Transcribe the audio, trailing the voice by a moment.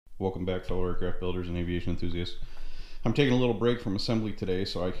Welcome back, fellow aircraft builders and aviation enthusiasts. I'm taking a little break from assembly today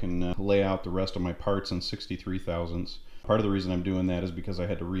so I can lay out the rest of my parts in 63 thousandths. Part of the reason I'm doing that is because I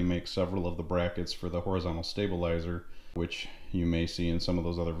had to remake several of the brackets for the horizontal stabilizer, which you may see in some of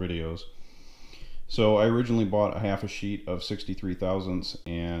those other videos. So I originally bought a half a sheet of 63 thousandths,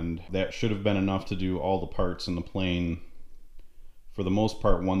 and that should have been enough to do all the parts in the plane for the most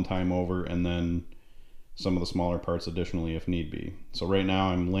part one time over, and then some of the smaller parts additionally if need be. So right now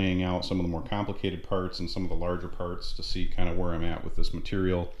I'm laying out some of the more complicated parts and some of the larger parts to see kind of where I'm at with this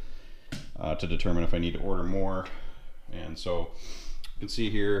material, to determine if I need to order more. And so you can see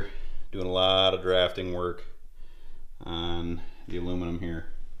here doing a lot of drafting work on the aluminum here,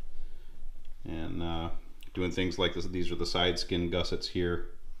 and doing things like this. These are the side skin gussets here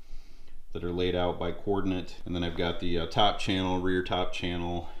that are laid out by coordinate, and then I've got the top channel, rear top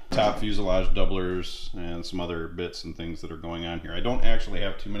channel, top fuselage doublers, and some other bits and things that are going on here. I don't actually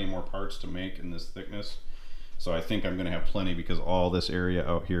have too many more parts to make in this thickness, so I think I'm going to have plenty because all this area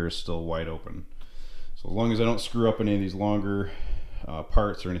out here is still wide open. So as long as I don't screw up any of these longer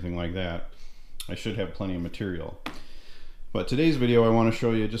parts or anything like that, I should have plenty of material. But today's video I want to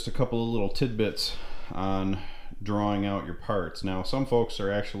show you just a couple of little tidbits on drawing out your parts. Now some folks are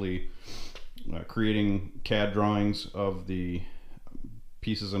actually creating CAD drawings of the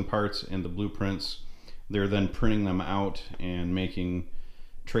pieces and parts and the blueprints. They're then printing them out and making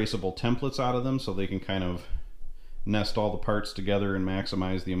traceable templates out of them so they can kind of nest all the parts together and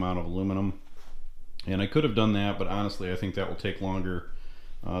maximize the amount of aluminum. And I could have done that, but honestly I think that will take longer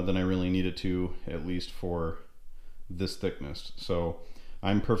than I really need it to, at least for this thickness. So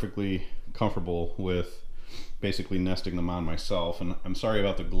I'm perfectly comfortable with basically nesting them on myself. And I'm sorry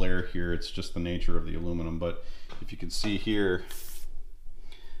about the glare here, it's just the nature of the aluminum, but if you can see here,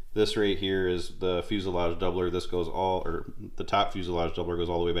 this right here is the fuselage doubler. This goes all, or the top fuselage doubler goes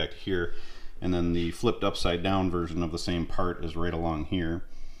all the way back to here, and then the flipped upside down version of the same part is right along here.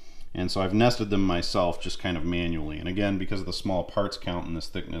 And so I've nested them myself just kind of manually, and again, because of the small parts count in this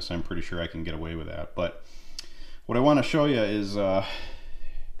thickness, I'm pretty sure I can get away with that. But what I want to show you is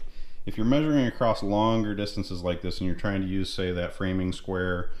if you're measuring across longer distances like this and you're trying to use, say, that framing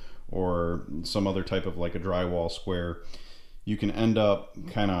square or some other type of like a drywall square, you can end up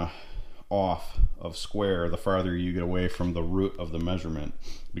kind of off of square the farther you get away from the root of the measurement,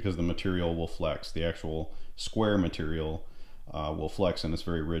 because the material will flex. The actual square material will flex, and it's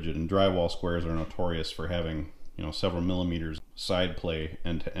very rigid, and drywall squares are notorious for having, you know, several millimeters side play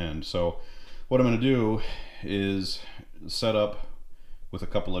end to end. So what I'm going to do is set up with a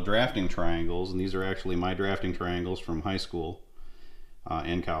couple of drafting triangles, and these are actually my drafting triangles from high school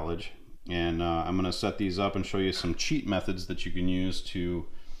and college. And I'm going to set these up and show you some cheat methods that you can use to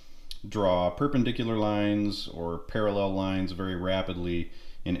draw perpendicular lines or parallel lines very rapidly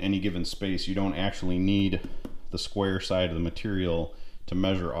in any given space. You don't actually need the square side of the material to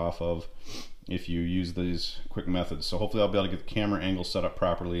measure off of if you use these quick methods. So hopefully I'll be able to get the camera angle set up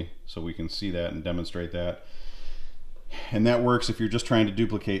properly so we can see that and demonstrate that. And that works if you're just trying to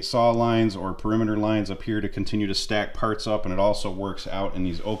duplicate saw lines or perimeter lines up here to continue to stack parts up, and it also works out in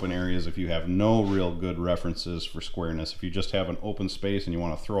these open areas if you have no real good references for squareness. If you just have an open space and you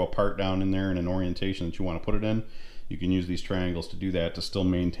want to throw a part down in there in an orientation that you want to put it in, you can use these triangles to do that, to still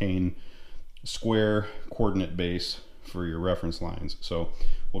maintain square coordinate base for your reference lines. So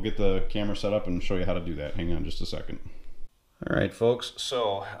we'll get the camera set up and show you how to do that. Hang on just a second. All right, folks,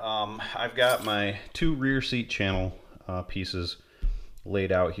 so I've got my two rear seat channel pieces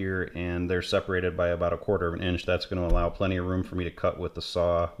laid out here, and they're separated by about 1/4 of an inch. That's going to allow plenty of room for me to cut with the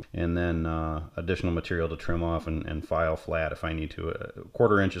saw, and then additional material to trim off and file flat if I need to.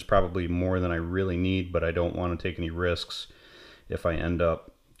 1/4 inch is probably more than I really need, but I don't want to take any risks if I end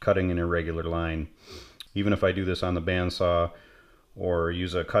up cutting an irregular line. Even if I do this on the bandsaw or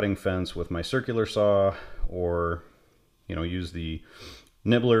use a cutting fence with my circular saw, or use the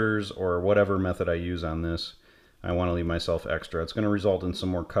nibblers or whatever method I use on this, I want to leave myself extra. It's going to result in some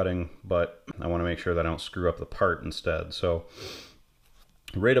more cutting, but I want to make sure that I don't screw up the part instead. So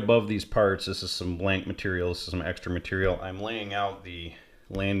right above these parts, this is some blank material, this is some extra material. I'm laying out the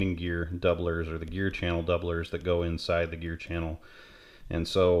landing gear doublers, or the gear channel doublers that go inside the gear channel. And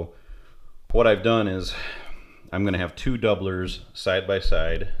so what I've done is I'm going to have two doublers side by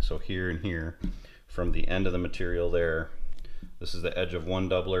side, so here and here, from the end of the material there. This is the edge of one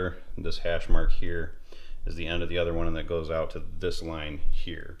doubler, this hash mark here is the end of the other one, and that goes out to this line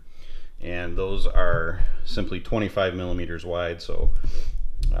here. And those are simply 25 millimeters wide, so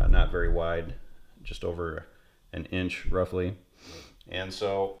not very wide, just over an inch roughly. And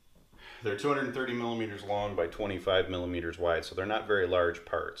so They're 230 millimeters long by 25 millimeters wide, so they're not very large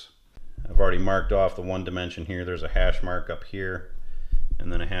parts. I've already marked off the one dimension here. There's a hash mark up here,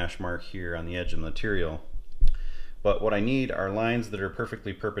 and then a hash mark here on the edge of the material. But what I need are lines that are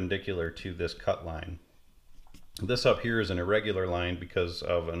perfectly perpendicular to this cut line. This up here is an irregular line because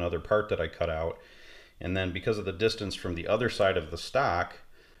of another part that I cut out, and then because of the distance from the other side of the stock,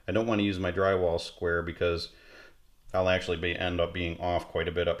 I don't want to use my drywall square because I'll actually end up being off quite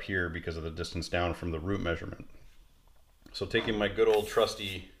a bit up here because of the distance down from the root measurement. So taking my good old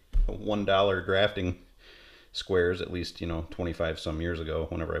trusty $1 drafting squares, at least, you know, 25 some years ago,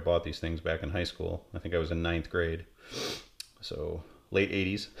 whenever I bought these things back in high school. I think I was in 9th grade, so late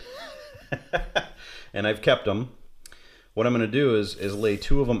 80s. And I've kept them. What I'm going to do is lay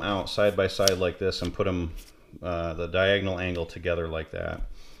two of them out side by side like this and put them the diagonal angle together like that.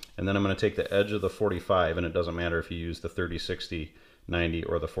 And then I'm going to take the edge of the 45, and it doesn't matter if you use the 30, 60, 90,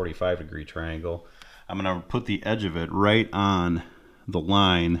 or the 45 degree triangle. I'm going to put the edge of it right on the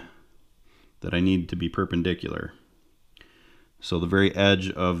line that I need to be perpendicular. So the very edge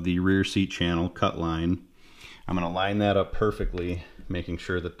of the rear seat channel cut line, I'm going to line that up perfectly, making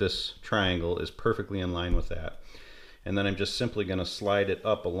sure that this triangle is perfectly in line with that. And then I'm just simply going to slide it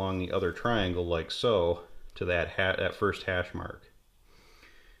up along the other triangle like so to that first hash mark.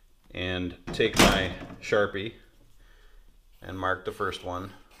 And take my Sharpie and mark the first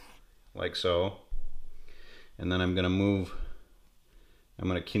one like so. And then I'm going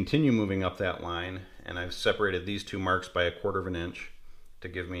to continue moving up that line, and I've separated these two marks by 1/4 of an inch to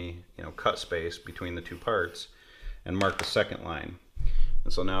give me, you know, cut space between the two parts, and mark the second line.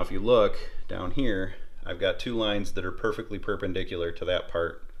 And so now if you look down here, I've got two lines that are perfectly perpendicular to that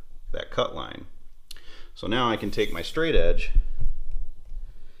part, that cut line. So now I can take my straight edge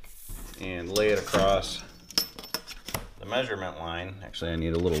and lay it across the measurement line. Actually, I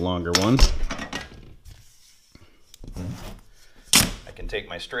need a little longer one. I can take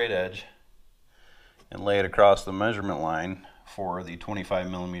my straight edge and lay it across the measurement line for the 25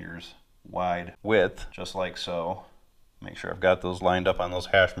 millimeters wide width, just like so. Make sure I've got those lined up on those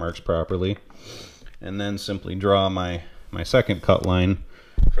hash marks properly. And then simply draw my second cut line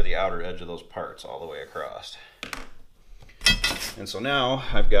for the outer edge of those parts all the way across. And so now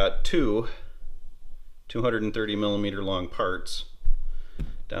I've got two 230 millimeter long parts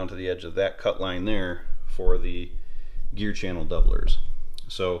down to the edge of that cut line there for the gear channel doublers.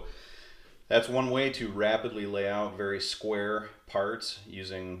 So that's one way to rapidly lay out very square parts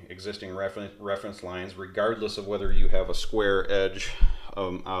using existing reference lines, regardless of whether you have a square edge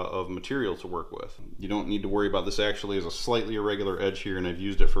of material to work with. You don't need to worry about this. Actually is a slightly irregular edge here, and I've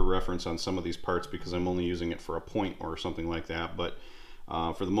used it for reference on some of these parts because I'm only using it for a point or something like that. But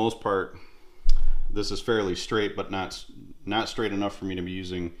for the most part, this is fairly straight, but not straight enough for me to be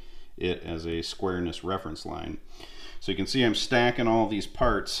using it as a squareness reference line. So you can see I'm stacking all these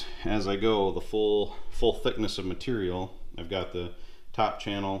parts as I go, the full thickness of material. I've got the top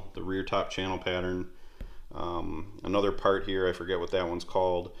channel, the rear top channel pattern, another part here, I forget what that one's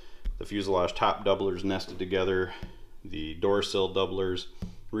called, the fuselage top doublers nested together, the door sill doublers,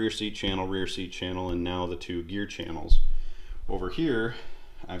 rear seat channel, and now the two gear channels. Over here,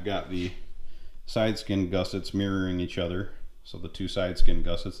 I've got the side skin gussets mirroring each other. So the two side skin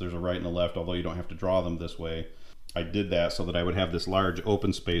gussets, there's a right and a left, although you don't have to draw them this way. I did that so that I would have this large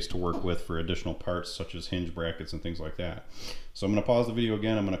open space to work with for additional parts such as hinge brackets and things like that. So I'm going to pause the video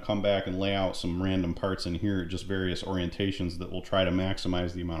again. I'm going to come back and lay out some random parts in here, just various orientations that will try to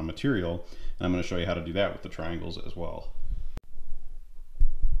maximize the amount of material. And I'm going to show you how to do that with the triangles as well.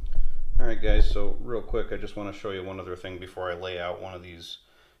 Alright guys, so real quick, I just want to show you one other thing before I lay out one of these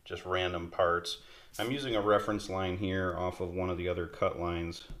just random parts. I'm using a reference line here off of one of the other cut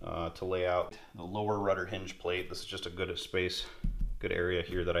lines to lay out the lower rudder hinge plate. This is just a good space, good area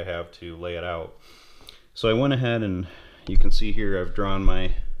here that I have to lay it out. So I went ahead and you can see here I've drawn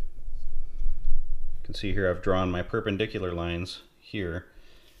my perpendicular lines here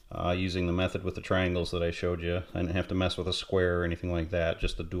using the method with the triangles that I showed you. I didn't have to mess with a square or anything like that,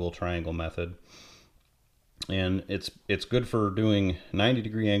 just the dual triangle method. And it's good for doing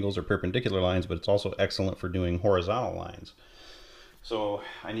 90-degree angles or perpendicular lines, but it's also excellent for doing horizontal lines. So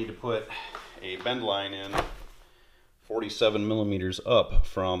I need to put a bend line in 47 millimeters up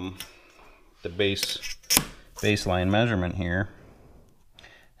from the baseline measurement here.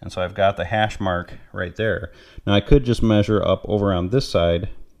 And so I've got the hash mark right there. Now I could just measure up over on this side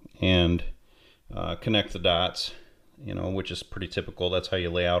and connect the dots, you know, which is pretty typical. That's how you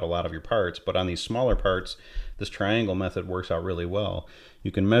lay out a lot of your parts. But on these smaller parts, this triangle method works out really well.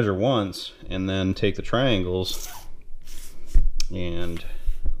 You can measure once and then take the triangles and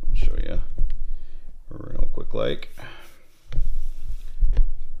I'll show show you real quick like.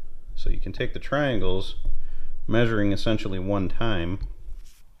 So you can take the triangles, measuring essentially one time,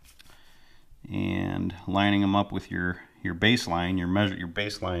 and lining them up with your baseline, your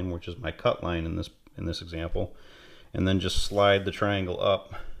baseline, which is my cut line in this example, and then just slide the triangle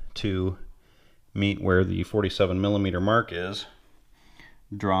up to meet where the 47 millimeter mark is.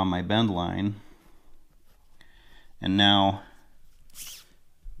 Draw my bend line, and now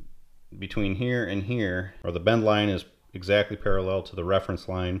between here and here, or the bend line is exactly parallel to the reference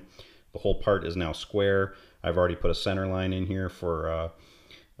line. The whole part is now square. I've already put a center line in here for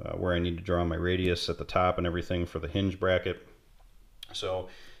where I need to draw my radius at the top and everything for the hinge bracket. So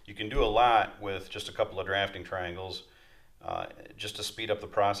you can do a lot with just a couple of drafting triangles, just to speed up the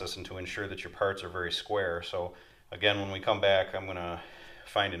process and to ensure that your parts are very square. So again, when we come back, I'm going to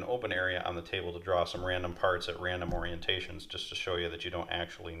find an open area on the table to draw some random parts at random orientations, just to show you that you don't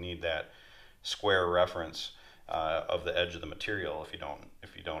actually need that square reference of the edge of the material if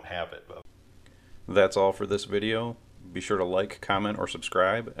you don't have it. That's all for this video. Be sure to like, comment, or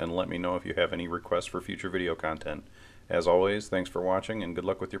subscribe, and let me know if you have any requests for future video content. As always, thanks for watching, and good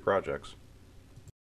luck with your projects.